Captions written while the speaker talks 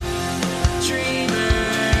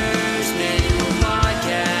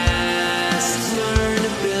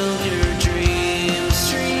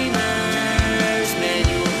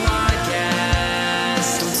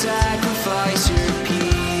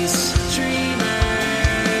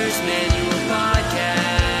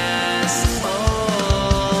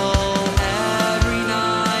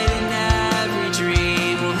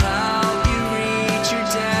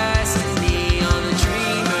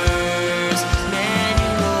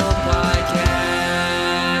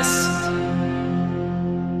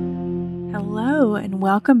and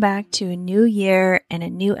welcome back to a new year and a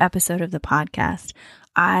new episode of the podcast.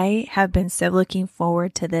 I have been so looking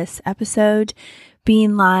forward to this episode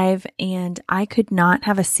being live, and I could not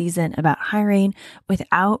have a season about hiring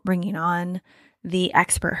without bringing on the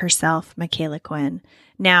expert herself, Micala Quinn.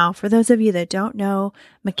 Now, for those of you that don't know,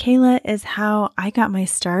 Micala is how I got my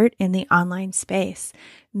start in the online space.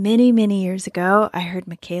 Many, many years ago, I heard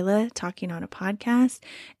Micala talking on a podcast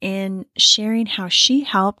and sharing how she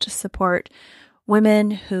helped support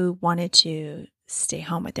women who wanted to stay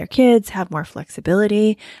home with their kids, have more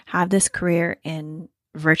flexibility, have this career in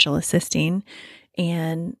virtual assisting,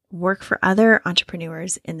 and work for other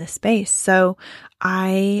entrepreneurs in the space. So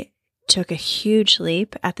I took a huge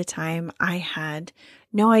leap at the time. I had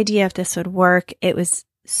no idea if this would work. It was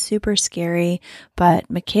super scary,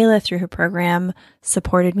 but Micala, through her program,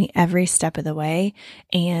 supported me every step of the way.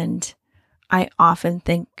 And I often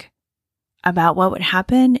think about what would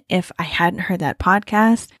happen if I hadn't heard that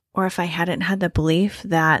podcast or if I hadn't had the belief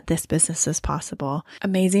that this business is possible.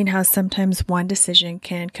 Amazing how sometimes one decision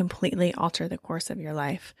can completely alter the course of your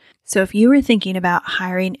life. So if you were thinking about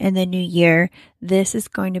hiring in the new year, this is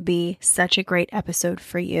going to be such a great episode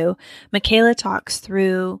for you. Micala talks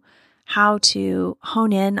through how to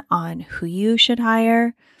hone in on who you should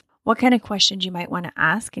hire, what kind of questions you might want to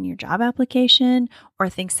ask in your job application or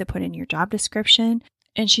things to put in your job description.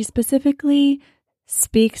 And she specifically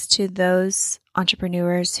speaks to those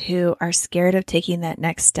entrepreneurs who are scared of taking that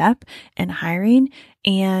next step and hiring,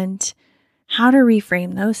 and how to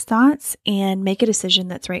reframe those thoughts and make a decision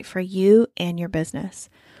that's right for you and your business.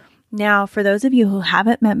 Now, for those of you who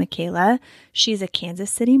haven't met Micala, she's a Kansas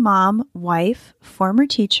City mom, wife, former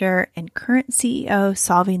teacher, and current CEO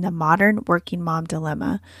solving the modern working mom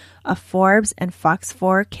dilemma. A Forbes and Fox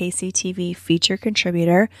 4 KCTV feature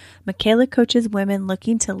contributor, Micala coaches women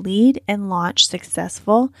looking to lead and launch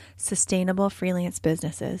successful, sustainable freelance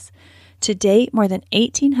businesses. To date, more than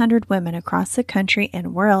 1,800 women across the country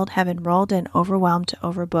and world have enrolled in Overwhelmed to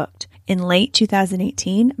Overbooked. In late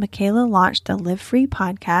 2018, Micala launched the Live Free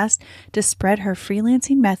podcast to spread her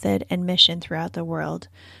freelancing method and mission throughout the world.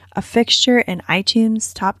 A fixture in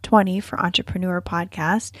iTunes Top 20 for Entrepreneur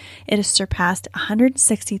Podcast, it has surpassed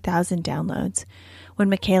 160,000 downloads. When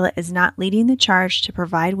Micala is not leading the charge to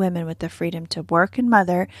provide women with the freedom to work and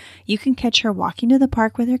mother, you can catch her walking to the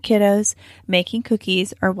park with her kiddos, making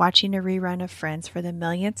cookies, or watching a rerun of Friends for the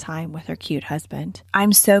millionth time with her cute husband.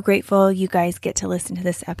 I'm so grateful you guys get to listen to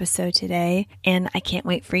this episode today, and I can't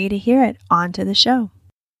wait for you to hear it. On to the show.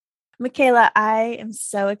 Micala, I am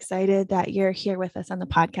so excited that you're here with us on the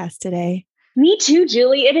podcast today. Me too,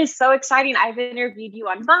 Julie. It is so exciting. I've interviewed you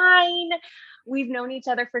on Vine. We've known each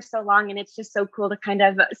other for so long, and it's just so cool to kind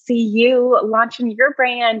of see you launching your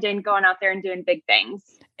brand and going out there and doing big things.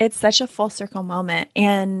 It's such a full circle moment.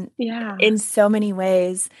 And in so many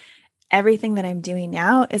ways, everything that I'm doing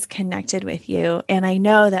now is connected with you. And I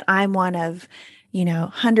know that I'm one of,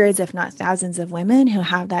 hundreds, if not thousands of women who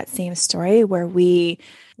have that same story where we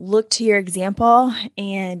look to your example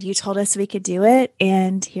and you told us we could do it.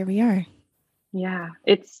 And here we are. Yeah,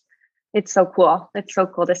 it's so cool. It's so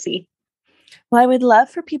cool to see. Well, I would love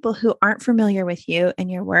for people who aren't familiar with you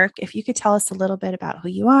and your work, if you could tell us a little bit about who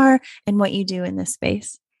you are and what you do in this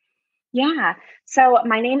space. Yeah. So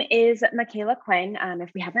my name is Micala Quinn.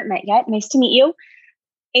 If we haven't met yet, nice to meet you.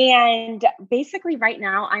 And basically right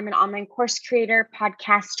now I'm an online course creator,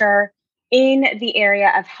 podcaster in the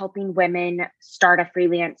area of helping women start a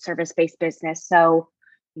freelance service-based business. So,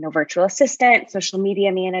 virtual assistant, social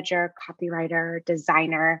media manager, copywriter,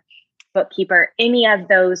 designer, bookkeeper, any of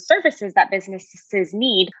those services that businesses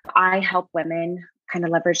need. I help women kind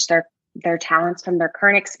of leverage their talents from their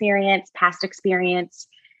current experience, past experience,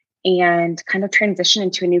 and kind of transition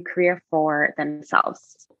into a new career for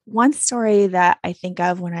themselves. One story that I think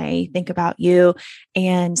of when I think about you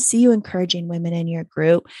and see you encouraging women in your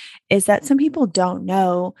group is that some people don't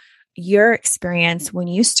know your experience when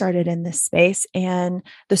you started in this space and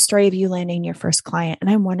the story of you landing your first client. And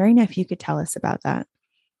I'm wondering if you could tell us about that.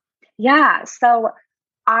 Yeah. So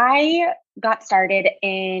I got started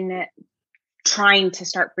in trying to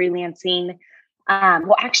start freelancing.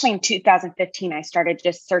 Actually in 2015, I started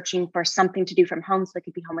just searching for something to do from home so I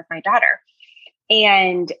could be home with my daughter.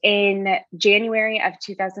 And in January of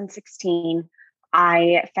 2016,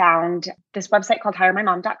 I found this website called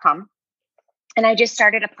hiremymom.com. And I just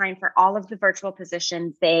started applying for all of the virtual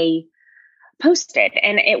positions they posted.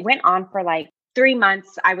 And it went on for like 3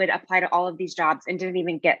 months. I would apply to all of these jobs and didn't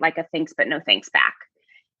even get like a thanks, but no thanks back.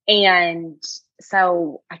 And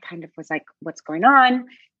so I kind of was like, what's going on?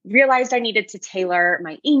 Realized I needed to tailor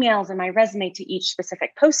my emails and my resume to each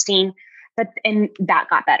specific posting. and that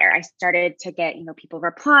got better. I started to get, people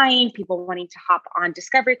replying, people wanting to hop on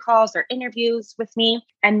discovery calls or interviews with me.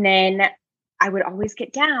 And then I would always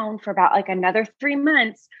get down for about like another 3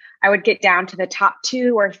 months. I would get down to the top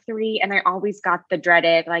 2 or 3. And I always got the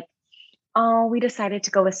dreaded, like, oh, we decided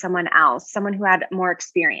to go with someone else, someone who had more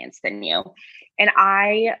experience than you. And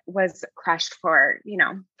I was crushed for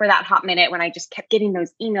that hot minute when I just kept getting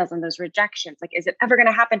those emails and those rejections. Like, is it ever going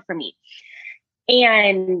to happen for me?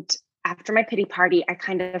 And after my pity party, I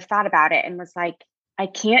kind of thought about it and was like, I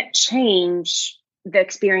can't change the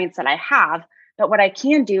experience that I have, but what I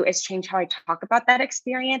can do is change how I talk about that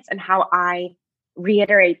experience and how I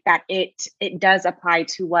reiterate that it does apply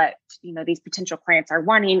to what, these potential clients are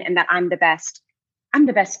wanting, and that I'm the best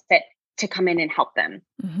fit to come in and help them.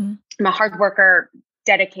 Mm-hmm. I'm a hard worker,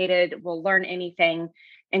 dedicated, will learn anything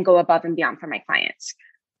and go above and beyond for my clients.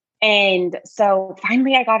 And so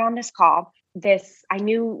finally I got on this call. I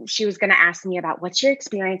knew she was going to ask me about, what's your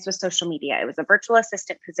experience with social media? It was a virtual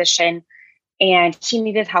assistant position, and she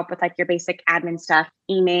needed help with like your basic admin stuff,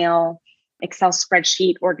 email, Excel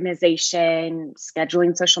spreadsheet organization,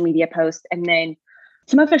 scheduling social media posts, and then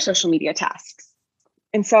some other social media tasks.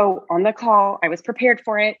 And so on the call, I was prepared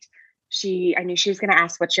for it. I knew she was going to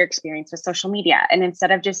ask, what's your experience with social media? And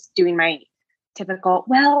instead of just doing my typical,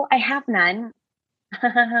 well, I have none,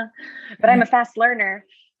 but I'm a fast learner,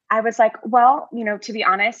 I was like, well, to be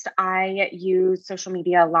honest, I use social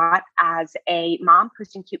media a lot as a mom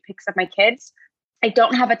posting cute pics of my kids. I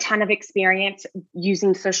don't have a ton of experience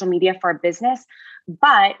using social media for a business,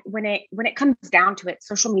 but when it comes down to it,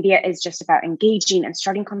 social media is just about engaging and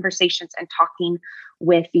starting conversations and talking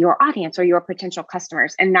with your audience or your potential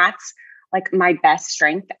customers. And that's like my best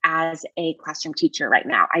strength as a classroom teacher right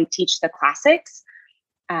now. I teach the classics,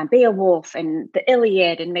 Beowulf and the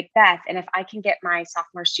Iliad and Macbeth. And if I can get my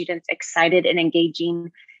sophomore students excited and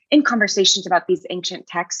engaging in conversations about these ancient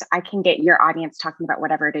texts, I can get your audience talking about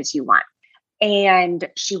whatever it is you want. And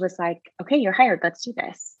she was like, okay, you're hired. Let's do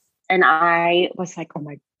this. And I was like, oh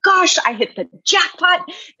my gosh, I hit the jackpot.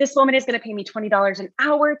 This woman is going to pay me $20 an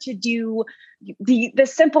hour to do the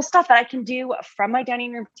simple stuff that I can do from my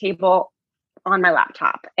dining room table on my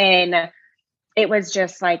laptop. And it was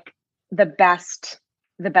just like the best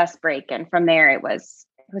break. And from there, it was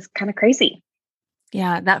kind of crazy.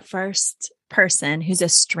 Yeah. That first person who's a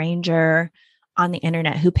stranger on the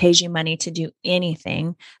internet who pays you money to do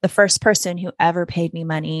anything. The first person who ever paid me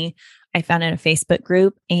money, I found in a Facebook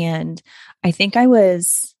group. And I think I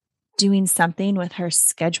was doing something with her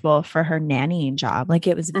schedule for her nannying job. Like,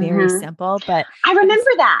 it was very simple, but I remember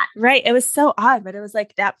that. Right. It was so odd, but it was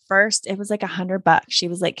like it was like $100. She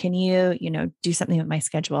was like, can you, do something with my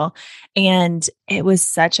schedule? And it was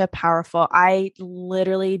such a powerful, I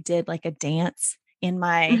literally did like a dance in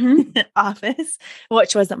my office,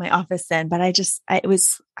 which wasn't my office then, but I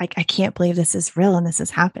can't believe this is real and this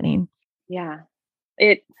is happening. Yeah.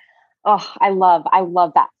 I love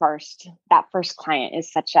that first client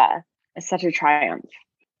is such a triumph.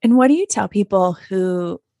 And what do you tell people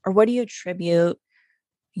what do you attribute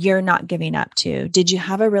you're not giving up to? Did you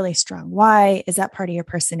have a really strong why? Is that part of your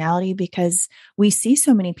personality? Because we see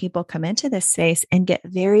so many people come into this space and get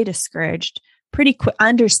very discouraged pretty quick,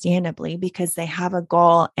 understandably, because they have a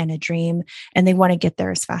goal and a dream and they want to get there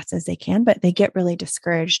as fast as they can, but they get really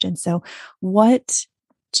discouraged. And so what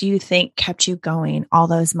do you think kept you going all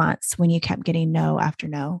those months when you kept getting no after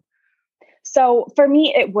no? So for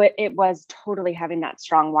me, it was totally having that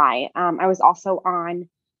strong why. I was also on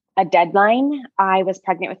a deadline. I was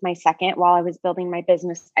pregnant with my second while I was building my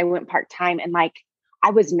business. I went part-time, and I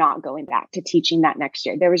was not going back to teaching that next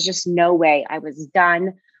year. There was just no way. I was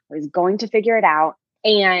done. I was going to figure it out.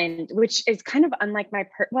 And which is kind of unlike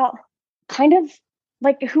kind of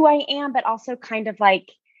like who I am, but also kind of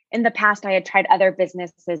like in the past, I had tried other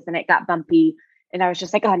businesses and it got bumpy. And I was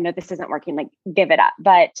just like, oh no, this isn't working. Like, give it up.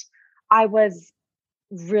 But I was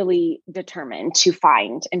really determined to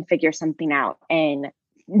find and figure something out and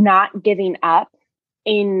not giving up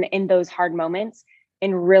in those hard moments,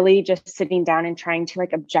 and really just sitting down and trying to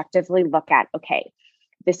like objectively look at, okay,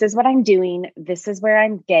 this is what I'm doing. This is where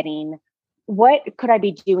I'm getting. What could I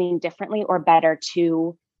be doing differently or better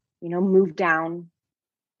to, move down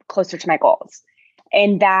closer to my goals?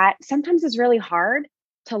 And that sometimes is really hard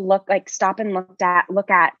to stop and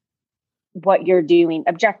look at what you're doing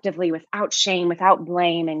objectively without shame, without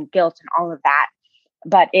blame and guilt and all of that.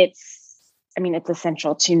 But it's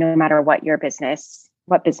essential to no matter what business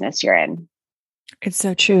you're in. It's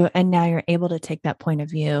so true. And now you're able to take that point of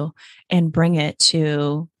view and bring it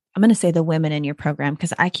to, I'm going to say, the women in your program,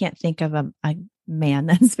 because I can't think of a man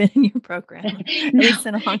that's been in your program, at No, least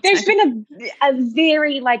in a long there's time. been a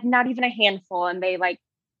very like not even a handful, and they like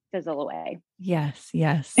fizzle away. Yes,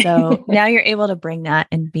 yes. So now you're able to bring that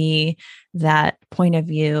and be that point of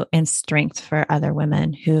view and strength for other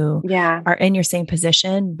women who Yeah. are in your same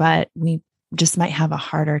position, but we just might have a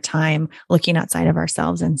harder time looking outside of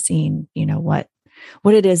ourselves and seeing, what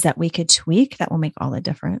it is that we could tweak that will make all the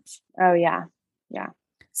difference. Oh yeah. Yeah.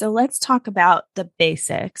 So let's talk about the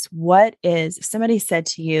basics. If somebody said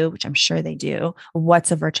to you, which I'm sure they do,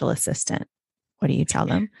 what's a virtual assistant? What do you tell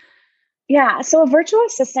them? Yeah. So a virtual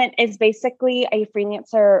assistant is basically a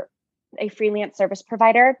freelance service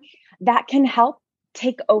provider that can help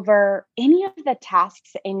take over any of the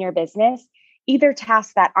tasks in your business, either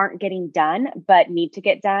tasks that aren't getting done but need to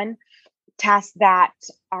get done, tasks that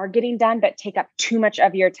are getting done but take up too much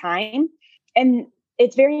of your time. And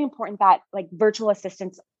it's very important that like virtual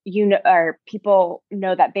assistants, or people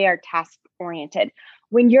know that they are task oriented.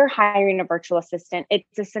 When you're hiring a virtual assistant,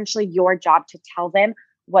 it's essentially your job to tell them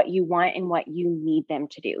what you want and what you need them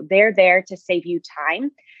to do. They're there to save you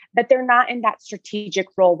time, but they're not in that strategic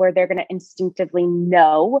role where they're going to instinctively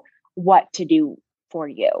know what to do for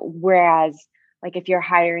you. Whereas like if you're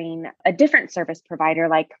hiring a different service provider,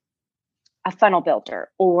 like a funnel builder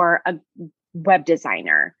or a web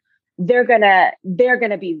designer, they're gonna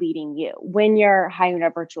be leading you. When you're hiring a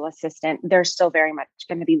virtual assistant, they're still very much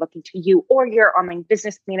going to be looking to you or your online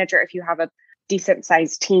business manager if you have a decent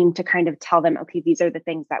sized team to kind of tell them, okay, these are the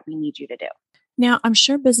things that we need you to do. Now, I'm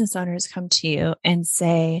sure business owners come to you and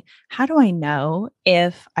say, how do I know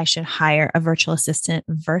if I should hire a virtual assistant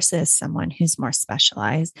versus someone who's more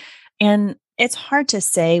specialized? And it's hard to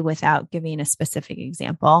say without giving a specific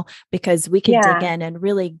example because we could dig Yeah. in and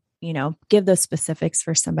really, give those specifics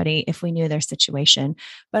for somebody if we knew their situation.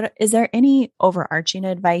 But is there any overarching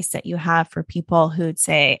advice that you have for people who'd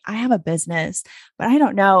say, I have a business, but I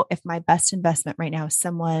don't know if my best investment right now is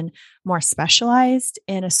someone more specialized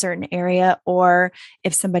in a certain area, or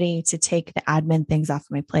if somebody to take the admin things off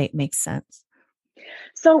my plate makes sense?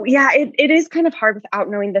 So yeah, it is kind of hard without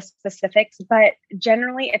knowing the specifics, but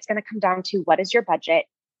generally it's going to come down to what is your budget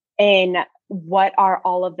and what are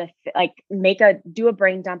all of the like do a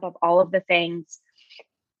brain dump of all of the things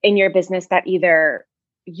in your business that either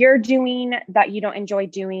you're doing that you don't enjoy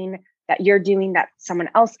doing, that you're doing that someone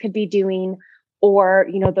else could be doing, or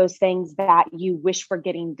those things that you wish were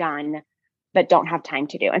getting done but don't have time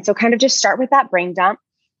to do. And so kind of just start with that brain dump,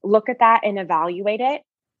 look at that and evaluate it.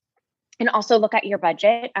 And also look at your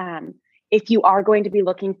budget. If you are going to be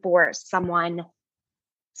looking for someone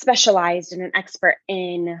specialized and an expert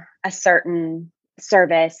in a certain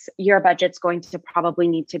service, your budget's going to probably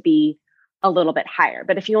need to be a little bit higher.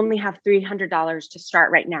 But if you only have $300 to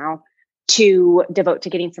start right now to devote to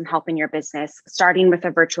getting some help in your business, starting with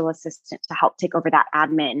a virtual assistant to help take over that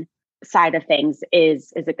admin side of things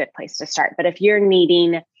is a good place to start. But if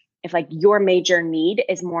like your major need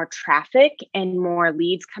is more traffic and more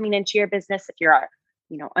leads coming into your business, if you're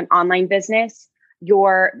an online business,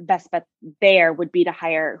 your best bet there would be to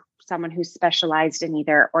hire someone who's specialized in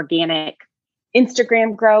either organic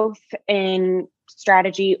Instagram growth and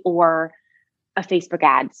strategy or a Facebook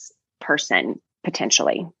ads person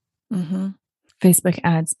potentially. Mm-hmm. Facebook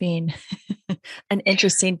ads being an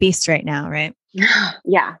interesting beast right now, right?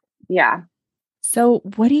 Yeah. Yeah. So,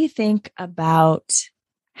 what do you think about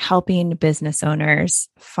helping business owners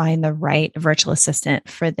find the right virtual assistant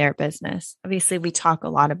for their business? Obviously, we talk a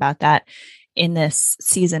lot about that in this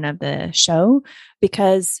season of the show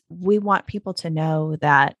because we want people to know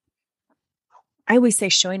that I always say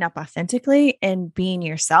showing up authentically and being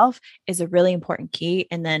yourself is a really important key.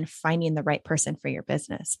 And then finding the right person for your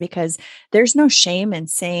business because there's no shame in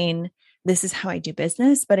saying, this is how I do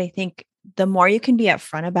business. But I think the more you can be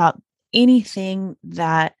upfront about anything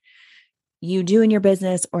that you do in your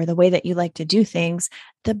business or the way that you like to do things,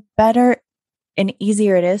 the better and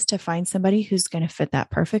easier it is to find somebody who's going to fit that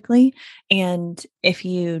perfectly. And if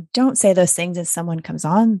you don't say those things and someone comes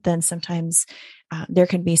on, then sometimes there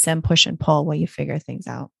can be some push and pull while you figure things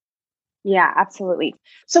out. Yeah, absolutely.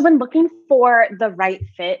 So when looking for the right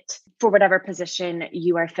fit for whatever position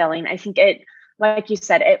you are filling, I think like you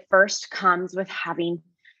said, it first comes with having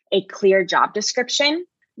a clear job description.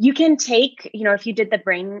 You can take, if you did the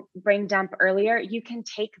brain dump earlier, you can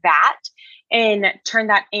take that and turn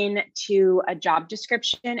that into a job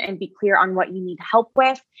description and be clear on what you need help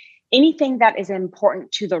with. Anything that is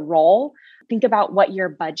important to the role, think about what your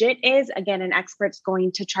budget is. Again, an expert's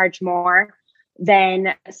going to charge more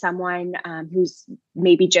than someone who's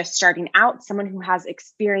maybe just starting out, someone who has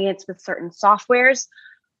experience with certain softwares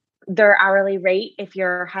their hourly rate, if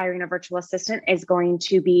you're hiring a virtual assistant, is going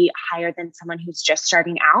to be higher than someone who's just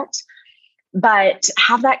starting out. But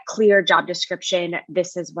have that clear job description.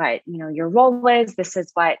 This is what, your role is. This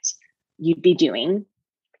is what you'd be doing.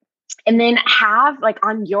 And then have, like,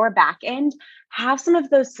 on your back end, have some of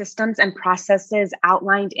those systems and processes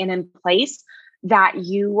outlined and in place that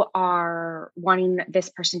you are wanting this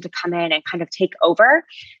person to come in and kind of take over.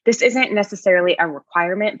 This isn't necessarily a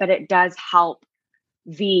requirement, but it does help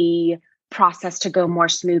the process to go more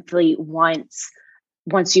smoothly once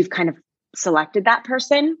you've kind of selected that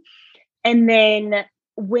person. And then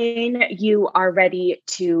when you are ready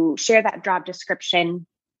to share that job description,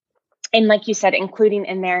 and like you said, including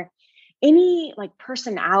in there any like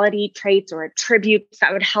personality traits or attributes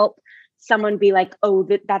that would help someone be like, oh,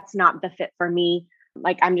 that's not the fit for me.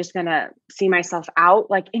 Like, I'm just going to see myself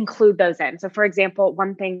out, like include those in. So for example,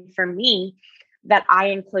 one thing for me that I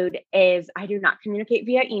include is I do not communicate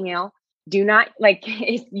via email. Do not, like,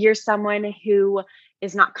 if you're someone who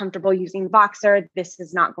is not comfortable using Voxer, this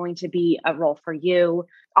is not going to be a role for you.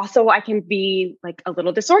 Also, I can be like a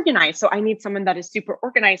little disorganized. So I need someone that is super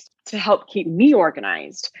organized to help keep me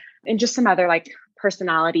organized, and just some other like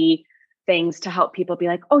personality things to help people be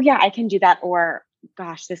like, oh yeah, I can do that. Or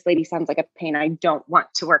gosh, this lady sounds like a pain. I don't want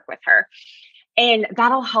to work with her. And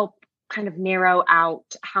that'll help kind of narrow out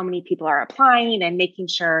how many people are applying and making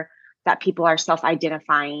sure that people are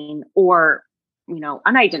self-identifying or,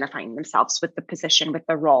 unidentifying themselves with the position, with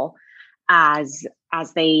the role as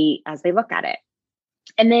they look at it.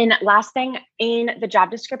 And then last thing, in the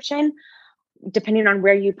job description, depending on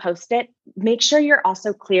where you post it, make sure you're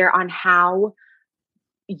also clear on how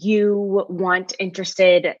you want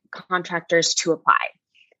interested contractors to apply.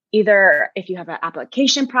 Either if you have an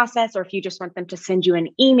application process or if you just want them to send you an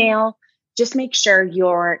email, just make sure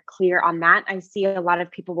you're clear on that. I see a lot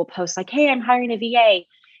of people will post like, hey, I'm hiring a VA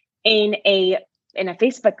in a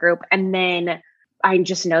Facebook group. And then I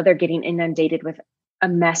just know they're getting inundated with a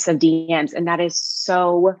mess of DMs. And that is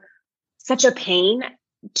such a pain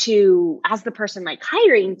to, as the person like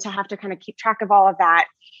hiring, to have to kind of keep track of all of that.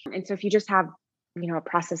 And so if you just have, a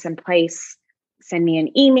process in place, send me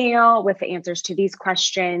an email with the answers to these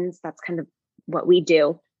questions. That's kind of what we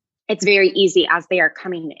do. It's very easy as they are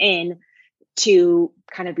coming in to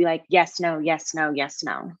kind of be like, yes, no, yes, no, yes,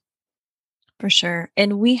 no. For sure.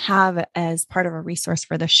 And we have, as part of a resource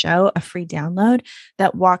for the show, a free download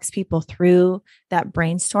that walks people through that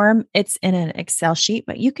brainstorm. It's in an Excel sheet,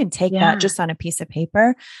 but you can take that just on a piece of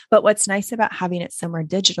paper. But what's nice about having it somewhere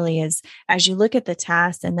digitally is as you look at the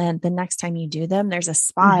tasks and then the next time you do them, there's a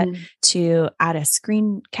spot to add a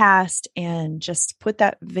screencast and just put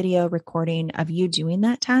that video recording of you doing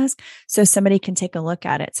that task so somebody can take a look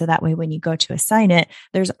at it. So that way, when you go to assign it,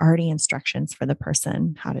 there's already instructions for the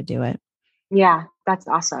person how to do it. Yeah, that's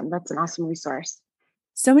awesome. That's an awesome resource.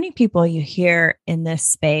 So many people you hear in this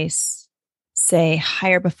space say,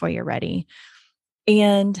 hire before you're ready.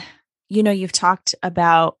 And, you've talked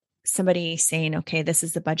about somebody saying, okay, this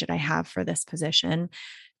is the budget I have for this position.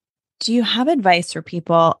 Do you have advice for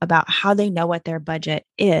people about how they know what their budget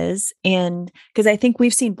is? And because I think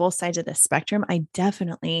we've seen both sides of the spectrum,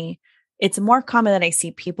 it's more common that I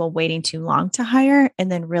see people waiting too long to hire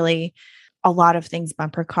and then really a lot of things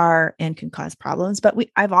bumper car and can cause problems. But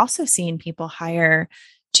I've also seen people hire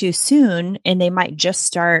too soon and they might just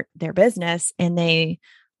start their business and they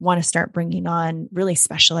want to start bringing on really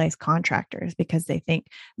specialized contractors because they think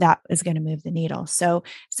that is going to move the needle. So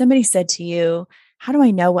if somebody said to you, how do I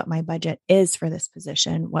know what my budget is for this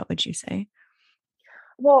position? What would you say?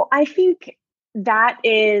 Well, I think that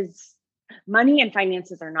is money and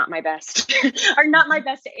finances are not my best,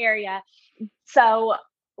 area. So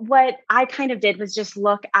what I kind of did was just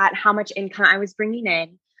look at how much income I was bringing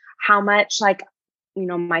in, how much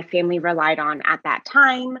my family relied on at that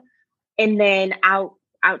time. And then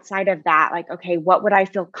outside of that, like, okay, what would I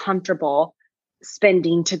feel comfortable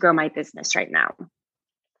spending to grow my business right now?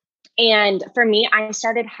 And for me, I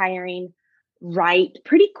started hiring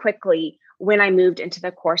pretty quickly when I moved into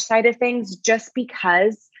the course side of things, just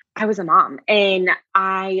because I was a mom and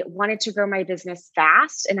I wanted to grow my business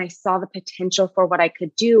fast and I saw the potential for what I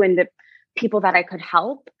could do and the people that I could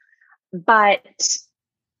help. But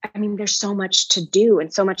I mean, there's so much to do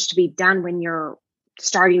and so much to be done when you're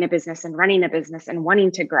starting a business and running a business and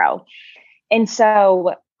wanting to grow. And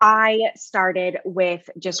so I started with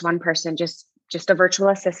just one person, just a virtual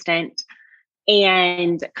assistant,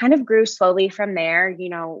 and kind of grew slowly from there.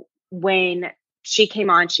 When she came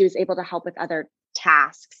on, she was able to help with other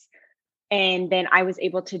tasks. And then I was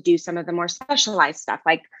able to do some of the more specialized stuff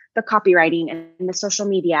like the copywriting and the social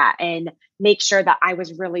media and make sure that I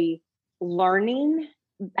was really learning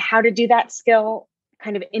how to do that skill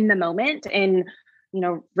kind of in the moment and,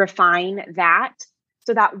 refine that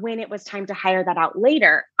so that when it was time to hire that out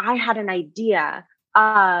later, I had an idea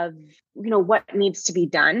of, what needs to be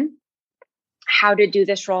done, how to do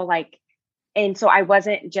this role. And so I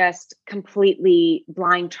wasn't just completely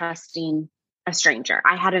blind trusting a stranger.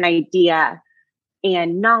 I had an idea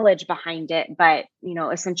and knowledge behind it, but,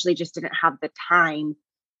 essentially just didn't have the time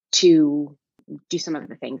to do some of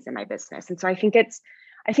the things in my business. And so I think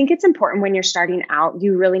it's important when you're starting out,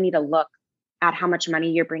 you really need to look at how much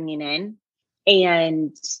money you're bringing in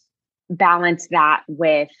and balance that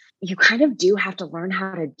with, you kind of do have to learn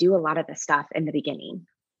how to do a lot of the stuff in the beginning.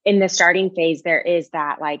 In the starting phase, there is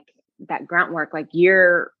that that grunt work,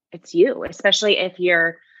 it's you, especially if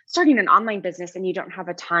you're starting an online business and you don't have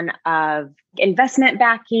a ton of investment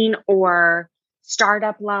backing or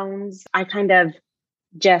startup loans. I kind of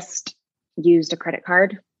just used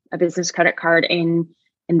a business credit card in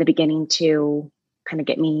the beginning to kind of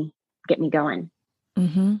get me going.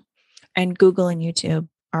 Mm-hmm. And Google and YouTube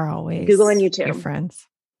are always your friends.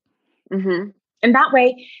 Mm-hmm. And that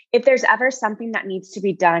way, if there's ever something that needs to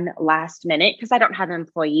be done last minute, because I don't have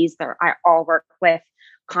employees, I all work with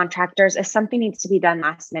contractors. If something needs to be done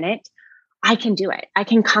last minute, I can do it. I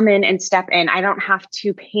can come in and step in. I don't have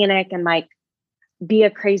to panic and be a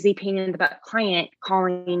crazy pain in the butt client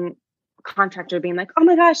calling a contractor being like, oh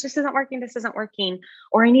my gosh, this isn't working,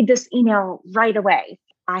 or I need this email right away.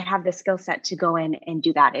 I have the skill set to go in and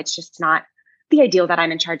do that. It's just not the ideal that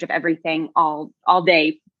I'm in charge of everything all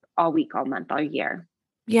day, all week, all month, all year.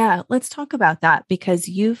 Yeah, let's talk about that because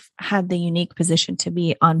you've had the unique position to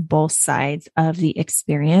be on both sides of the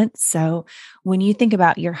experience. So when you think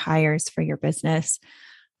about your hires for your business,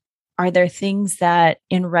 are there things that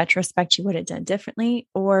in retrospect you would have done differently?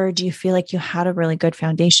 Or do you feel like you had a really good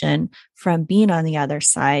foundation from being on the other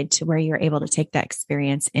side to where you're able to take that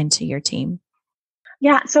experience into your team?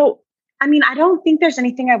 Yeah. So, I don't think there's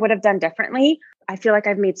anything I would have done differently. I feel like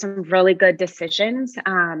I've made some really good decisions.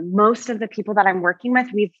 Most of the people that I'm working with,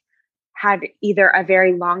 we've had either a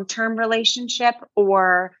very long-term relationship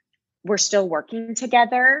or we're still working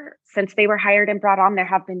together since they were hired and brought on. There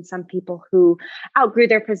have been some people who outgrew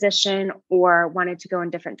their position or wanted to go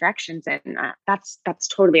in different directions. And that's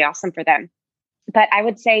totally awesome for them. But I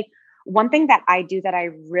would say one thing that I do that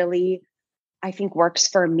I think works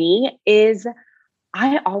for me is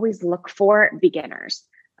I always look for beginners.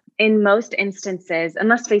 In most instances,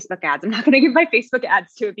 unless Facebook ads, I'm not going to give my Facebook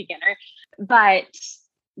ads to a beginner, but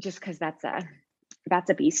just because that's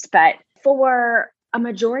a beast. But for a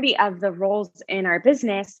majority of the roles in our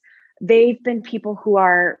business, they've been people who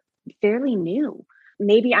are fairly new.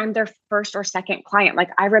 Maybe I'm their first or second client.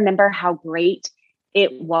 I remember how great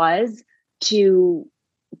it was to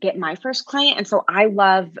get my first client. And so I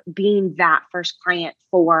love being that first client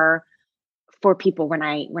for people when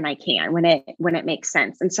it makes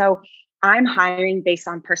sense. And so I'm hiring based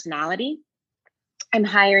on personality. I'm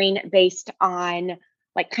hiring based on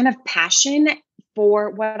kind of passion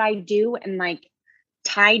for what I do and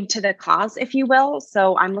tied to the cause, if you will.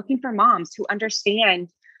 So I'm looking for moms who understand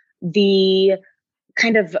the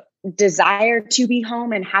kind of desire to be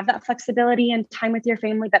home and have that flexibility and time with your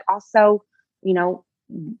family, but also,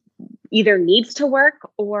 either needs to work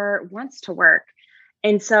or wants to work.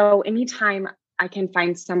 And so anytime I can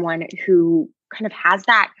find someone who kind of has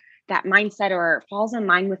that mindset or falls in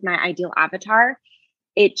line with my ideal avatar,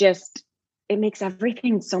 it makes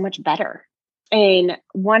everything so much better. And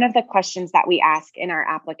one of the questions that we ask in our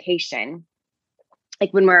application,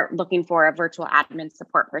 when we're looking for a virtual admin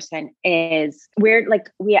support person, is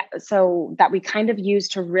so that we kind of use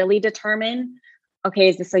to really determine, okay,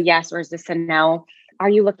 is this a yes or is this a no? Are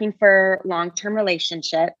you looking for long-term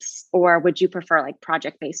relationships or would you prefer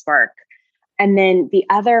project-based work? And then the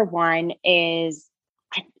other one is,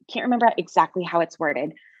 I can't remember exactly how it's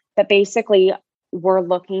worded, but basically we're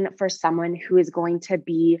looking for someone who is going to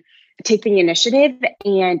take the initiative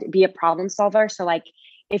and be a problem solver. So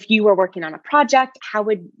if you were working on a project, how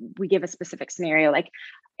would we give a specific scenario?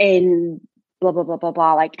 In blah, blah, blah, blah,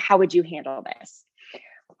 blah, how would you handle this?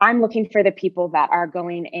 I'm looking for the people that are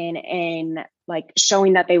going in and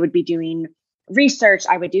showing that they would be doing research.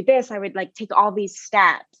 I would do this. I would take all these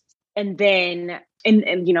steps and then,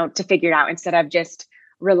 and to figure it out instead of just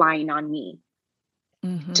relying on me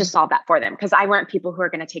to solve that for them. Cause I want people who are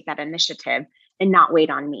going to take that initiative and not wait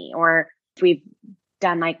on me. Or if we've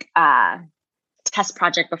done a test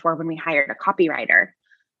project before when we hired a copywriter,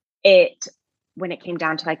 when it came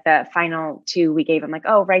down to the final two, we gave them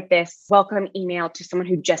oh, write this welcome email to someone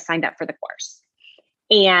who just signed up for the course.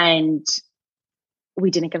 And we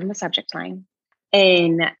didn't give them a subject line.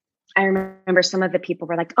 And I remember some of the people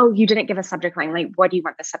were like, oh, you didn't give a subject line. Like, what do you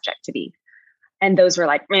want the subject to be? And those were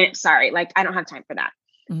like, sorry, like, I don't have time for that.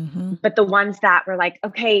 Mm-hmm. But the ones that were like,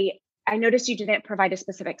 okay, I noticed you didn't provide a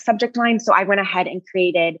specific subject line. So I went ahead and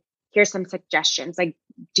created, here's some suggestions. Like,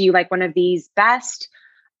 do you like one of these best?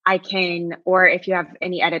 I can, or if you have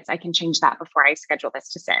any edits, I can change that before I schedule this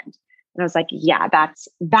to send. And I was like, yeah,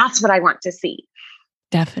 that's what I want to see.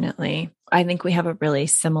 Definitely. I think we have a really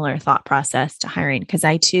similar thought process to hiring because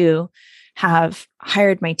I too have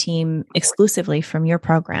hired my team exclusively from your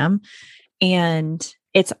program. And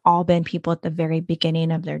it's all been people at the very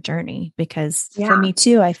beginning of their journey because for me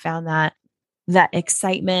too, I found that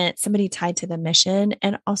excitement, somebody tied to the mission,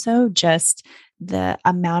 and also just the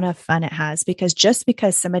amount of fun it has. Because just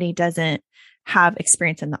because somebody doesn't have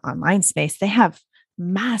experience in the online space, they have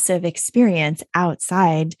massive experience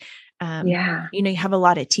outside. You have a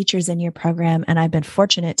lot of teachers in your program, and I've been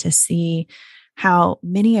fortunate to see how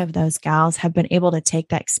many of those gals have been able to take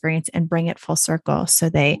that experience and bring it full circle so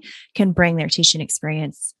they can bring their teaching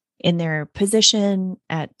experience in their position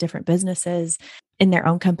at different businesses, in their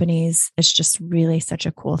own companies. It's just really such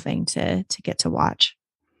a cool thing to get to watch.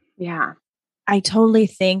 Yeah. I totally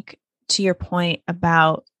think to your point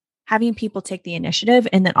about having people take the initiative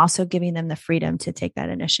and then also giving them the freedom to take that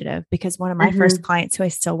initiative. Because one of my first clients who I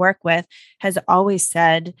still work with has always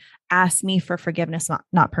said, ask me for forgiveness,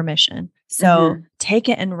 not permission. So take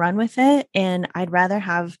it and run with it. And I'd rather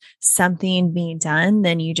have something being done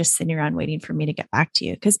than you just sitting around waiting for me to get back to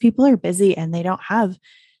you, because people are busy and they don't have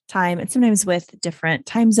time. And sometimes with different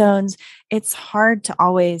time zones, it's hard to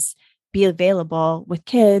always be available with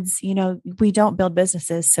kids. We don't build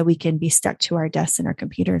businesses so we can be stuck to our desks and our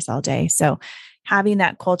computers all day. So having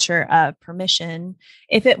that culture of permission,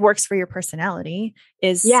 if it works for your personality,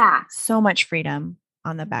 is so much freedom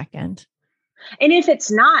on the back end. And if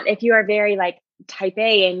it's not, if you are very like type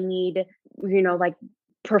A and need, like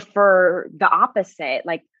prefer the opposite,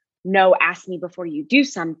 like, no, ask me before you do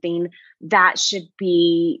something, that should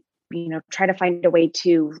be, try to find a way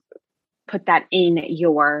to put that in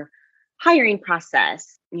your hiring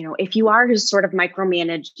process. If you are just sort of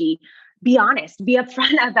micromanaged, be honest, be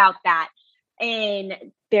upfront about that. And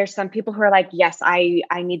there's some people who are like, yes, I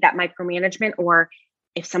need that micromanagement, or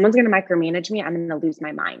if someone's going to micromanage me, I'm going to lose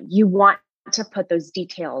my mind. You want to put those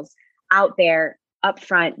details out there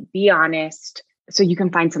upfront, be honest, so you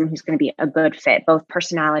can find someone who's going to be a good fit, both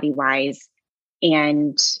personality wise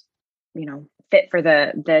and, fit for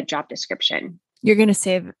the job description. You're going to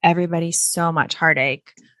save everybody so much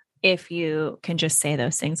heartache if you can just say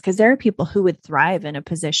those things, because there are people who would thrive in a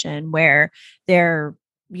position where they're,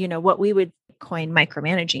 what we would coin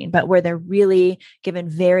micromanaging, but where they're really given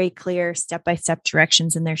very clear step-by-step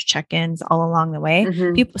directions and there's check-ins all along the way.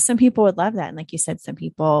 Some people would love that. And like you said, some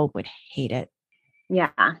people would hate it.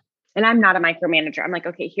 Yeah. And I'm not a micromanager. I'm like,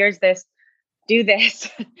 okay, here's this, do this,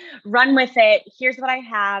 run with it. Here's what I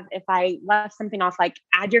have. If I left something off, like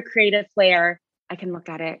add your creative flair, I can look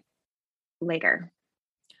at it later.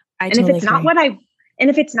 If it's not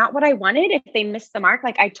what I wanted, if they missed the mark,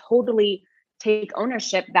 like I totally take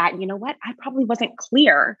ownership that, I probably wasn't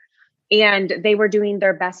clear and they were doing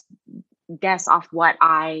their best guess off what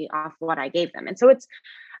I gave them. And so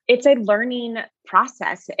it's a learning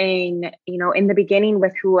process. And, in the beginning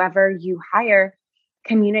with whoever you hire,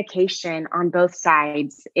 communication on both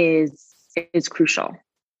sides is crucial.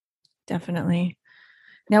 Definitely.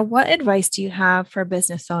 Now, what advice do you have for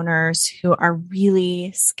business owners who are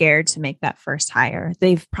really scared to make that first hire?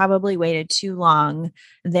 They've probably waited too long.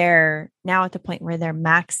 They're now at the point where they're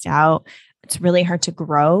maxed out. It's really hard to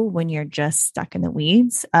grow when you're just stuck in the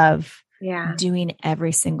weeds of doing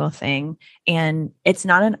every single thing. And it's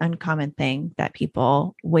not an uncommon thing that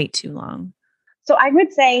people wait too long. So I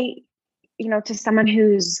would say, to someone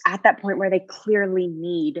who's at that point where they clearly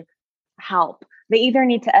need help, they either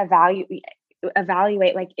need to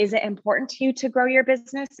evaluate, like, is it important to you to grow your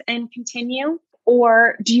business and continue?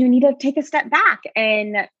 Or do you need to take a step back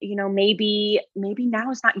and, maybe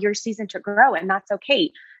now is not your season to grow, and that's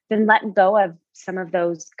okay. Then let go of some of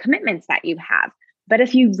those commitments that you have. But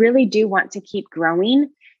if you really do want to keep growing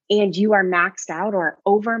and you are maxed out or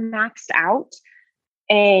over maxed out,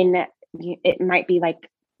 and it might be like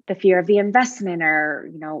the fear of the investment, or,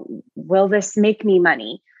 will this make me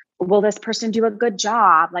money? Will this person do a good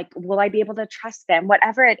job? Like, will I be able to trust them?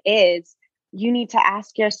 Whatever it is, you need to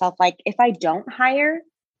ask yourself, like, if I don't hire,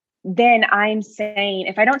 then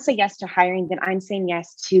if I don't say yes to hiring, then I'm saying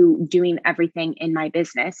yes to doing everything in my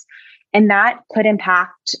business. And that could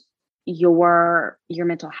impact your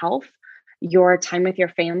mental health, your time with your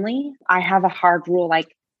family. I have a hard rule,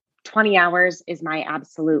 like 20 hours is my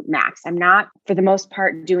absolute max. I'm not, for the most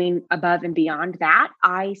part, doing above and beyond that.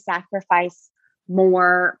 I sacrifice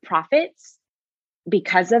more profits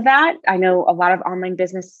because of that. I know a lot of online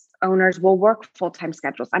business owners will work full-time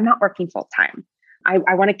schedules. I'm not working full-time.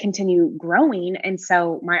 I want to continue growing. And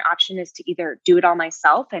so my option is to either do it all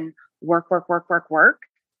myself and work,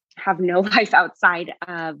 have no life outside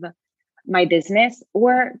of my business,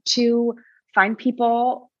 or to find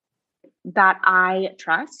people that I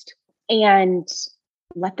trust and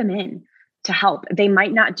let them in to help. They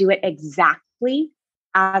might not do it exactly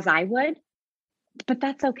as I would, but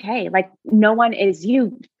that's okay. Like, no one is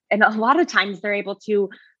you. And a lot of times they're able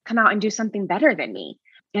to come out and do something better than me.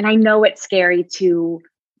 And I know it's scary to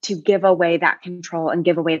give away that control and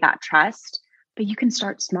give away that trust, but you can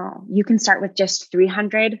start small. You can start with just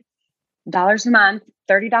 $300 a month,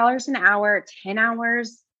 $30 an hour, 10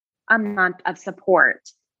 hours a month of support,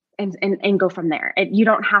 and go from there. You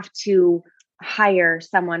don't have to hire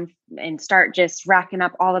someone and start just racking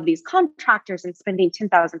up all of these contractors and spending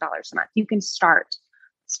 $10,000 a month. You can start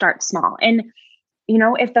small. And,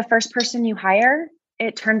 if the first person you hire,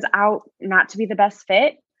 it turns out not to be the best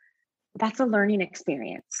fit, that's a learning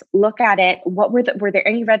experience. Look at it. Were there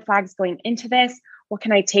any red flags going into this? What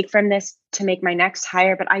can I take from this to make my next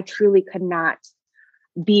hire? But I truly could not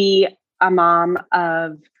be a mom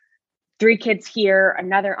of 3 kids here,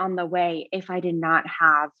 another on the way, if I did not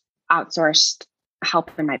have outsourced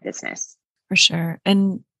help in my business. For sure.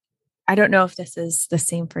 And I don't know if this is the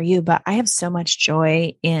same for you, but I have so much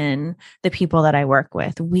joy in the people that I work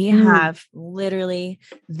with. We have literally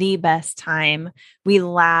the best time. We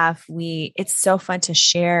laugh. It's so fun to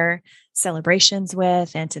share celebrations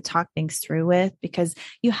with and to talk things through with, because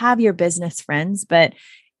you have your business friends, but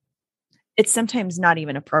it's sometimes not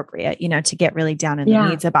even appropriate, to get really down in the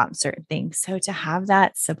weeds about certain things. So to have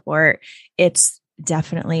that support, it's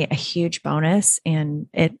definitely a huge bonus, and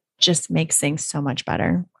it just makes things so much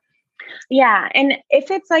better. Yeah. And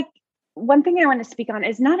if it's like, one thing I want to speak on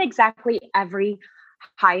is not exactly every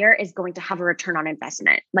hire is going to have a return on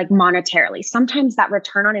investment, like monetarily. Sometimes that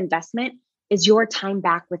return on investment is your time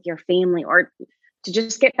back with your family, or to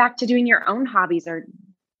just get back to doing your own hobbies, or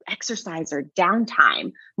exercise, or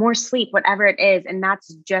downtime, more sleep, whatever it is. And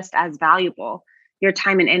that's just as valuable. Your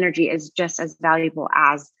time and energy is just as valuable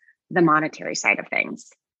as the monetary side of things,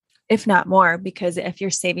 if not more, because if you're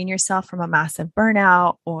saving yourself from a massive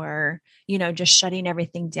burnout, or, just shutting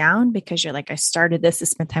everything down because you're like, I started this to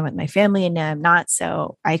spend time with my family and now I'm not,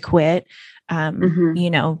 so I quit.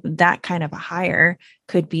 That kind of a hire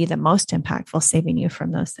could be the most impactful, saving you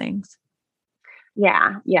from those things.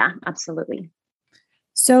 Yeah, absolutely.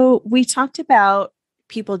 So we talked about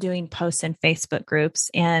people doing posts in Facebook groups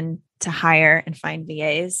and to hire and find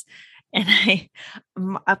VAs. And I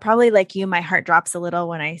probably, like you, my heart drops a little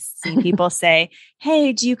when I see people say,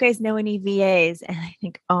 hey, do you guys know any VAs? And I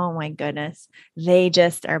think, oh my goodness, they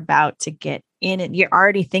just are about to get in it. You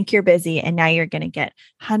already think you're busy, and now you're going to get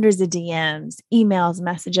hundreds of DMs, emails,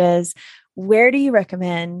 messages. Where do you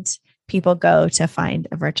recommend people go to find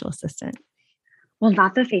a virtual assistant? Well,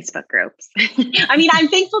 not the Facebook groups. I mean, I'm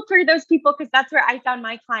thankful for those people because that's where I found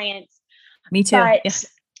my clients. Me too. But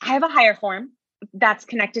I have a hire form that's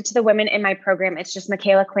connected to the women in my program. It's just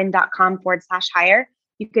MicalaQuinn.com/hire.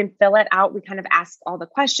 You can fill it out. We kind of ask all the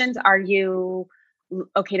questions. Are you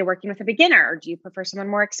okay to working with a beginner? Or do you prefer someone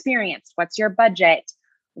more experienced? What's your budget?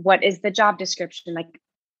 What is the job description? Like,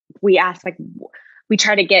 we ask, like, we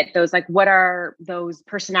try to get those, like, what are those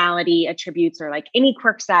personality attributes, or like any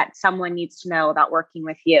quirks that someone needs to know about working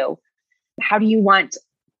with you? How do you want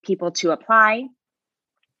people to apply?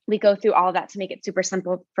 We go through all of that to make it super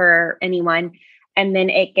simple for anyone. And then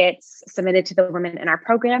it gets submitted to the women in our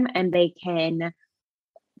program, and they can,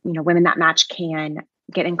 women that match can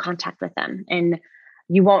get in contact with them. And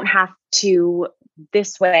you won't have to,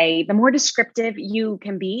 this way, the more descriptive you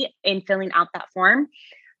can be in filling out that form,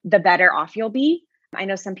 the better off you'll be. I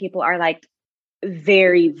know some people are like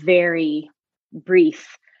very, very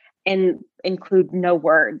brief and include no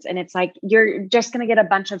words. And it's like, you're just going to get a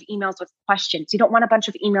bunch of emails with questions. You don't want a bunch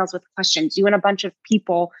of emails with questions. You want a bunch of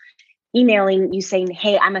people emailing you saying,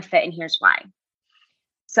 hey, I'm a fit and here's why.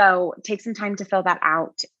 So take some time to fill that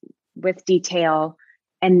out with detail,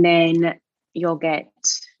 and then you'll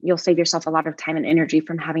save yourself a lot of time and energy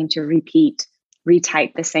from having to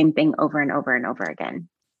retype the same thing over and over and over again.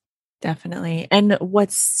 Definitely. And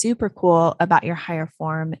what's super cool about your hire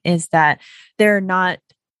form is that they're not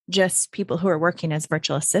just people who are working as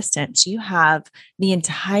virtual assistants. You have the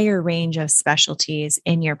entire range of specialties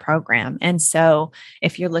in your program. And so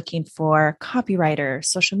if you're looking for copywriters,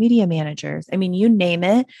 social media managers, I mean, you name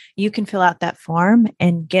it, you can fill out that form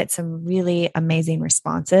and get some really amazing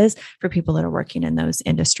responses for people that are working in those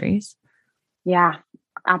industries. Yeah,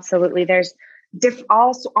 absolutely. There's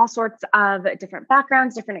all sorts of different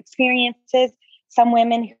backgrounds, different experiences. Some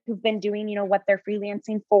women who've been doing, what they're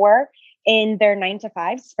freelancing for in their 9 to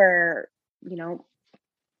 5s for,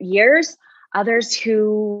 years. Others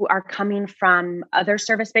who are coming from other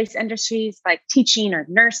service-based industries like teaching or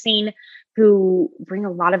nursing, who bring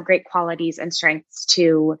a lot of great qualities and strengths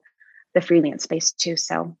to the freelance space too.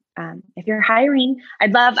 So if you're hiring,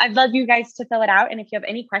 I'd love you guys to fill it out. And if you have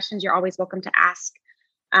any questions, you're always welcome to ask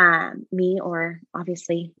me, or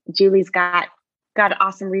obviously Julie's got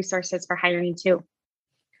awesome resources for hiring too.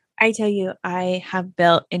 I tell you, I have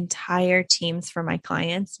built entire teams for my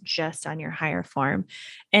clients just on your hire form.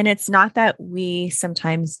 And it's not that we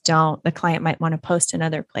sometimes don't, the client might want to post in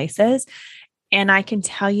other places. And I can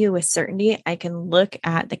tell you with certainty, I can look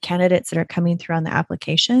at the candidates that are coming through on the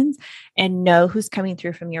applications and know who's coming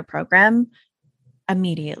through from your program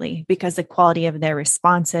immediately, because the quality of their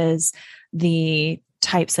responses, the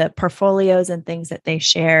types of portfolios and things that they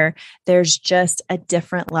share, there's just a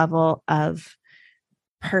different level of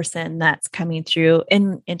person that's coming through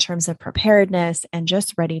in terms of preparedness and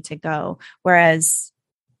just ready to go. Whereas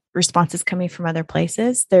responses coming from other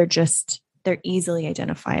places, they're easily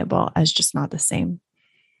identifiable as just not the same.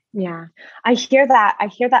 Yeah, I hear that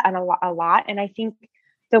a lot. And I think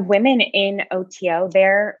the women in OTO,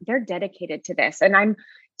 they're dedicated to this. And I'm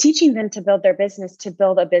teaching them to build their business, to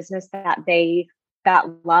build a business that they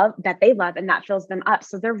love, and that fills them up.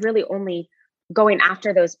 So they're really only going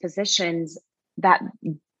after those positions that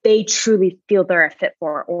they truly feel they're a fit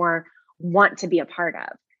for or want to be a part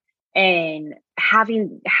of. And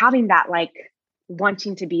having that, like,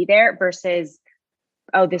 wanting to be there versus,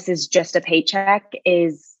 oh, this is just a paycheck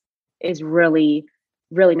is really,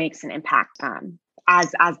 really makes an impact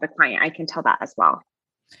as the client. I can tell that as well.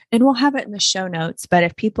 And we'll have it in the show notes, but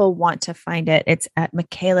if people want to find it, it's at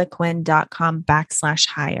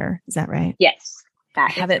micalaquinn.com/hire. Is that right? Yes. I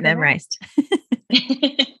have it memorized.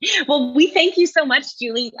 Well, we thank you so much,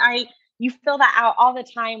 Julie. You fill that out all the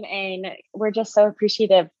time, and we're just so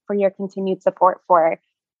appreciative for your continued support for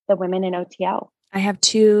the women in OTO. I have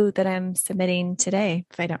 2 that I'm submitting today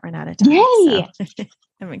if I don't run out of time. Yay! So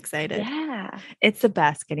I'm excited. Yeah. It's the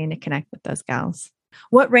best getting to connect with those gals.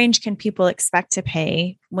 What range can people expect to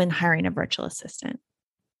pay when hiring a virtual assistant?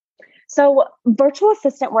 So virtual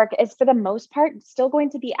assistant work is, for the most part, still going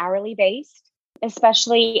to be hourly based,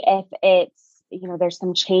 especially if it's, there's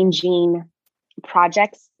some changing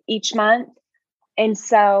projects each month. And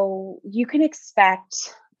so you can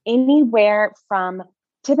expect anywhere from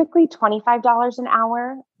typically $25 an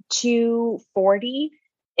hour to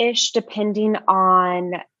 $40-ish, depending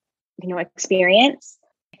on, experience.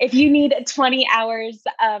 If you need 20 hours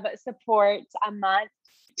of support a month,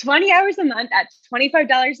 20 hours a month at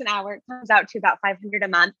 $25 an hour, it comes out to about $500 a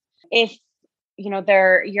month. If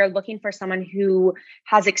you're looking for someone who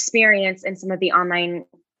has experience in some of the online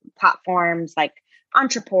platforms like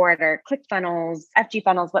Entreport or ClickFunnels, FG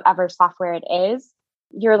Funnels, whatever software it is,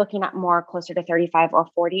 you're looking at more closer to 35 or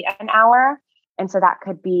 40 an hour. And so that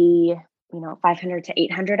could be, $500 to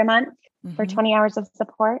 $800 a month for 20 hours of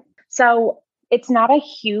support. So it's not a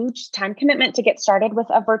huge time commitment to get started with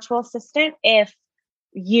a virtual assistant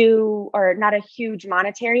not a huge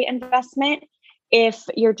monetary investment if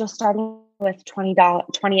you're just starting with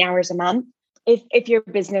 $20, 20 hours a month, if your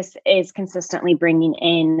business is consistently bringing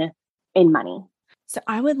in money. So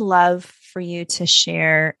I would love for you to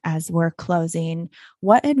share, as we're closing,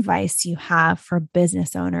 what advice you have for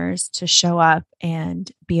business owners to show up and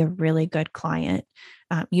be a really good client.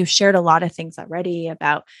 You've shared a lot of things already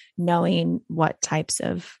about knowing what types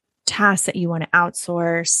of tasks that you want to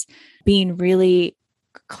outsource, being really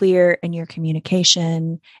clear in your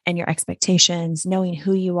communication and your expectations, knowing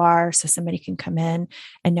who you are so somebody can come in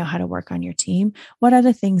and know how to work on your team. What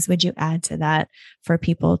other things would you add to that for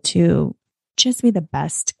people to just be the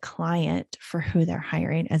best client for who they're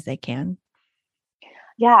hiring as they can?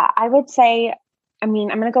 Yeah, I would say, I'm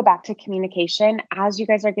going to go back to communication. As you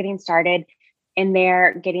guys are getting started and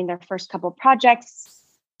they're getting their first couple projects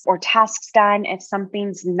or tasks done, if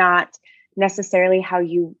something's not necessarily how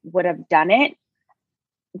you would have done it,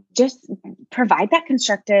 just provide that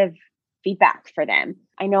constructive feedback for them.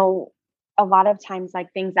 I know a lot of times,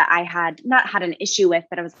 like, things that I had not had an issue with,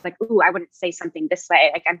 but I was like, ooh, I wouldn't say something this way.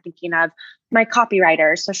 Like, I'm thinking of my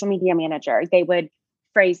copywriter, social media manager. They would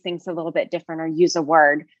phrase things a little bit different or use a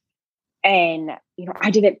word And,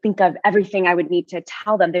 I didn't think of everything I would need to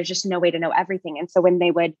tell them. There's just no way to know everything. And so when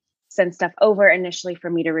they would send stuff over initially for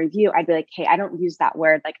me to review, I'd be like, hey, I don't use that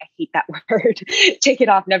word. Like, I hate that word. Take it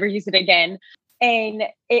off, never use it again. And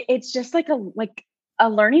it's just like a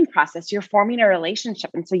learning process. You're forming a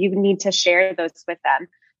relationship. And so you need to share those with them.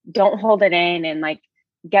 Don't hold it in and like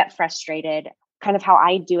get frustrated. Kind of how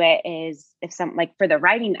I do it is if like for the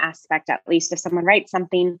writing aspect, at least if someone writes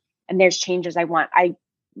something and there's changes I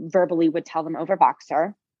verbally would tell them over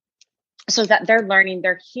Voxer so that they're learning,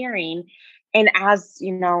 they're hearing. And as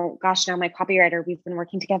now my copywriter, we've been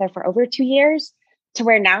working together for over 2 years to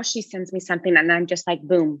where now she sends me something and I'm just like,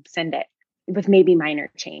 boom, send it with maybe minor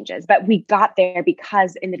changes. But we got there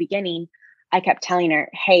because in the beginning, I kept telling her,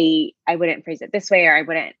 hey, I wouldn't phrase it this way, or I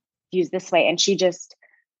wouldn't use this way. And she just,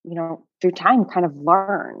 through time kind of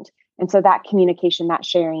learned. And so that communication, that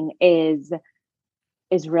sharing is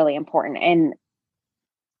really important. And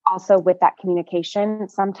also with that communication,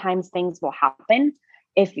 sometimes things will happen.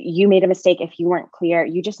 If you made a mistake, if you weren't clear,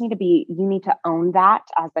 you need to own that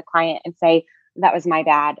as the client and say, that was my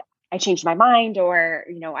bad. I changed my mind, or,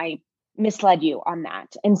 I misled you on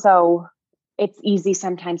that. And so it's easy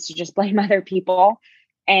sometimes to just blame other people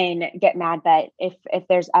and get mad. But if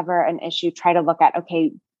there's ever an issue, try to look at,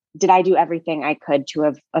 okay, did I do everything I could to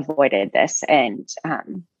have avoided this? And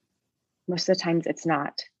most of the times it's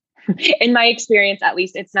not. In my experience, at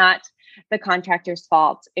least, it's not the contractor's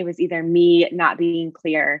fault. It was either me not being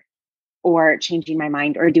clear or changing my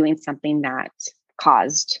mind or doing something that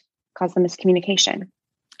caused the miscommunication.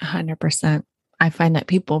 100%. I find that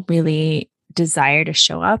people really desire to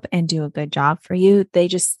show up and do a good job for you. They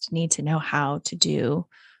just need to know how to do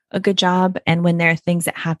a good job. And when there are things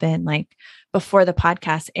that happen, like before the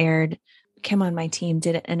podcast aired, Kim on my team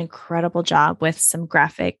did an incredible job with some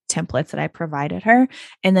graphic templates that I provided her.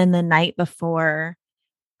 And then the night before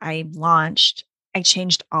I launched, I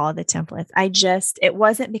changed all of the templates. It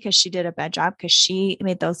wasn't because she did a bad job, because she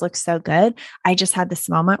made those look so good. I just had this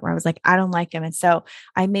moment where I was like, I don't like them. And so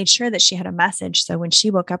I made sure that she had a message. So when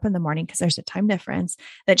she woke up in the morning, because there's a time difference,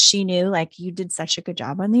 that she knew, like, you did such a good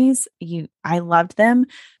job on these. I loved them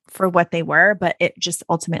for what they were, but it just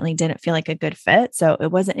ultimately didn't feel like a good fit. So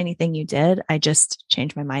it wasn't anything you did. I just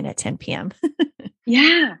changed my mind at 10 p.m.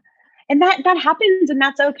 Yeah. And that happens, and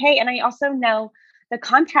that's okay. And I also know the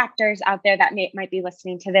contractors out there that might be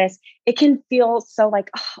listening to this, it can feel so like,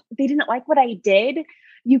 oh, they didn't like what I did.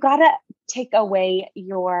 You got to take away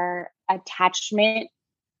your attachment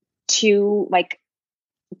to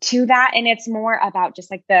that. And it's more about just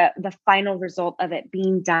like the final result of it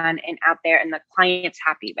being done and out there and the client's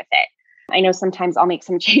happy with it. I know sometimes I'll make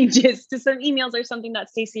some changes to some emails or something that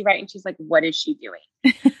Stacey wrote, and she's like, what is she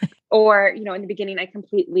doing? Or, in the beginning, I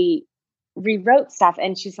completely rewrote stuff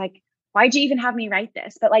and she's like, why'd you even have me write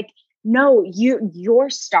this? But like, no, your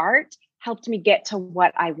start helped me get to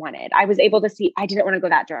what I wanted. I was able to see, I didn't want to go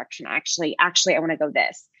that direction. Actually, I want to go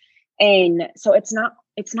this. And so it's not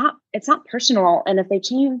personal. And if they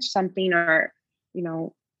change something or,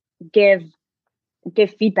 give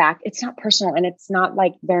feedback, it's not personal. And it's not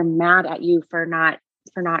like they're mad at you for not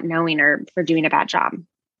knowing or for doing a bad job.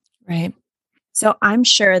 Right. So I'm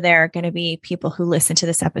sure there are going to be people who listen to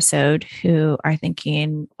this episode who are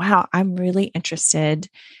thinking, wow, I'm really interested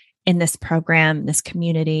in this program, this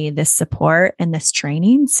community, this support, and this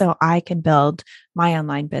training, so I can build my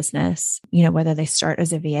online business, whether they start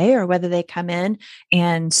as a VA or whether they come in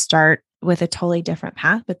and start with a totally different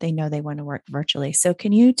path, but they know they want to work virtually. So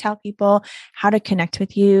can you tell people how to connect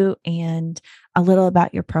with you and a little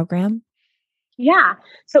about your program? Yeah.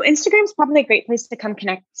 So Instagram's probably a great place to come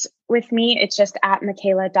connect with me. It's just at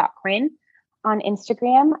Micala.Quinn on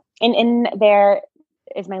Instagram. And in there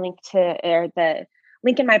is my link the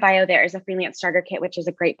link in my bio. There is a freelance starter kit, which is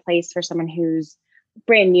a great place for someone who's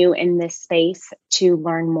brand new in this space to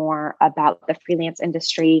learn more about the freelance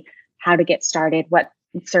industry, how to get started, what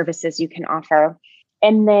services you can offer.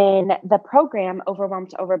 And then the program, Overwhelmed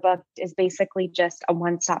to Overbooked, is basically just a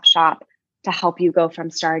one-stop shop to help you go from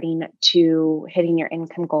starting to hitting your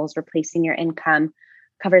income goals, replacing your income.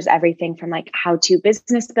 Covers everything from like how to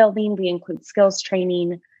business building. We include skills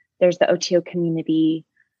training. There's the OTO community,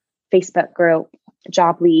 Facebook group,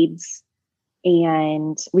 job leads,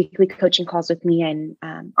 and weekly coaching calls with me and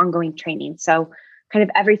ongoing training. So kind of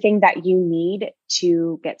everything that you need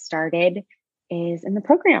to get started is in the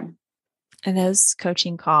program. And those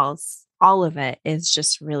coaching calls, all of it is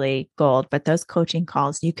just really gold. But those coaching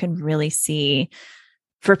calls, you can really see,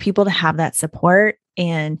 for people to have that support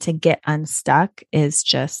and to get unstuck is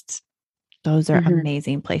just, those are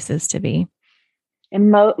amazing places to be.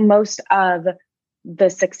 And most of the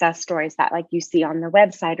success stories that like you see on the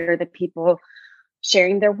website, or the people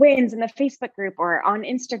sharing their wins in the Facebook group or on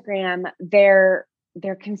Instagram, they're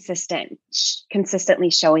consistently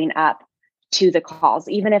showing up to the calls,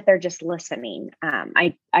 even if they're just listening.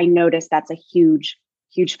 I noticed that's a huge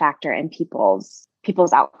factor in people's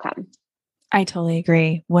outcome. I totally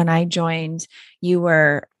agree. When I joined, you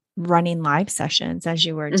were running live sessions as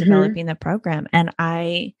you were developing the program. And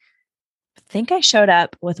I think I showed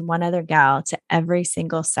up with one other gal to every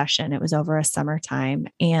single session. It was over a summertime.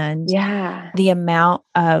 And the amount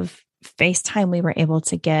of FaceTime we were able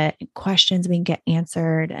to get, questions we can get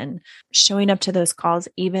answered, and showing up to those calls,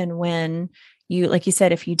 even when you, like you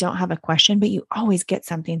said, if you don't have a question, but you always get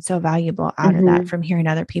something so valuable out of that from hearing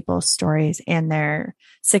other people's stories and their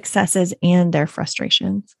successes and their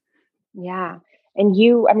frustrations. Yeah. And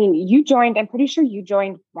you joined, I'm pretty sure you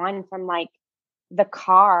joined one from like the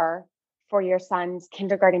car for your son's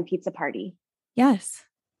kindergarten pizza party. Yes.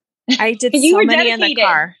 I did so many dedicated. In the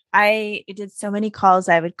car. I did so many calls.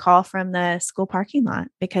 I would call from the school parking lot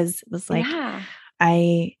because it was like,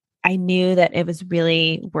 I knew that it was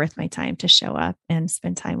really worth my time to show up and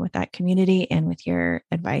spend time with that community and with your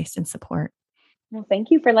advice and support. Well,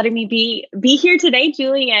 thank you for letting me be here today,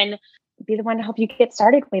 Julie, and be the one to help you get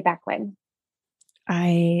started way back when.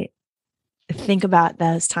 I think about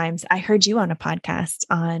those times. I heard you on a podcast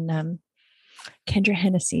on Kendra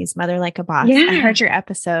Hennessy's Mother Like a Boss. I heard your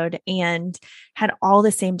episode and had all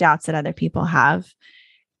the same doubts that other people have,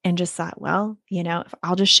 and just thought, well, if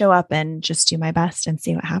I'll just show up and just do my best and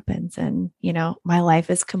see what happens. And, my life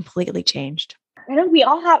is completely changed. I know we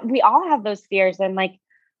all have those fears. And like,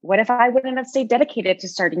 what if I wouldn't have stayed dedicated to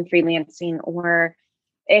starting freelancing? Or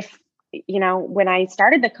if, when I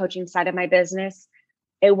started the coaching side of my business,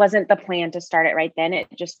 it wasn't the plan to start it right then. It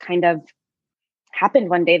just kind of happened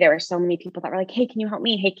one day. There were so many people that were like, hey, can you help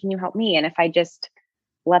me? Hey, can you help me? And if I just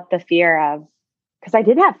let the fear of, because I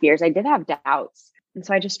did have fears, I did have doubts. And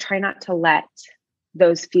so I just try not to let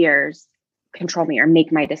those fears control me or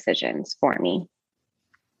make my decisions for me.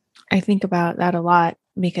 I think about that a lot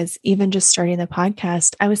because even just starting the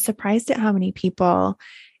podcast, I was surprised at how many people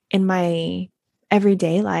in my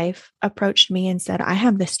everyday life approached me and said, I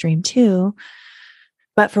have this dream too.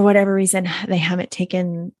 But for whatever reason, they haven't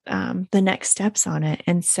taken the next steps on it.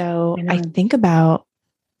 And so I think about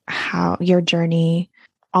how your journey,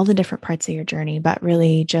 all the different parts of your journey, but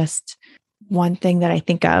really just one thing that I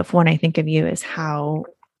think of when I think of you is how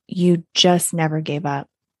you just never gave up.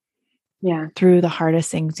 Yeah. Through the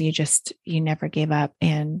hardest things, you never gave up.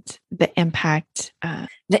 And the impact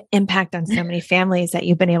on so many families that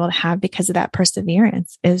you've been able to have because of that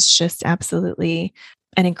perseverance is just absolutely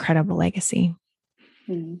an incredible legacy.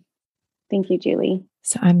 Thank you, Julie.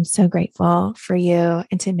 So I'm so grateful for you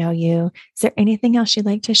and to know you. Is there anything else you'd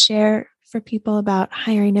like to share for people about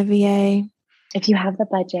hiring a VA? If you have the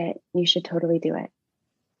budget, you should totally do it.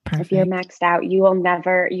 Perfect. If you're maxed out, you will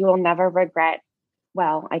never regret.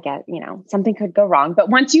 Well, I guess, something could go wrong, but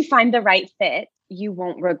once you find the right fit, you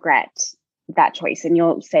won't regret that choice. And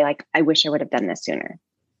you'll say like, I wish I would have done this sooner.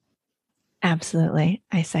 Absolutely.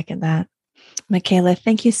 I second that. Micala,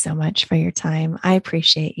 thank you so much for your time. I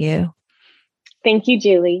appreciate you. Thank you,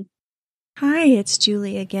 Julie. Hi, it's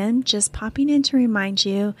Julie again, just popping in to remind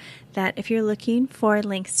you that if you're looking for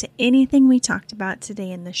links to anything we talked about today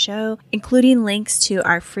in the show, including links to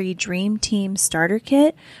our free Dream Team Starter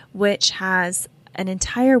Kit, which has an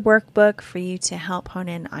entire workbook for you to help hone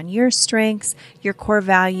in on your strengths, your core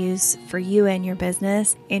values for you and your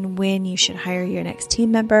business, and when you should hire your next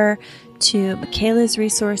team member, to Micala's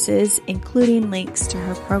resources, including links to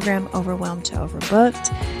her program Overwhelmed to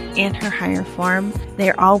Overbooked and her hire form.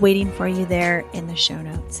 They're all waiting for you there in the show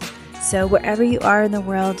notes. So wherever you are in the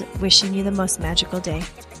world, wishing you the most magical day.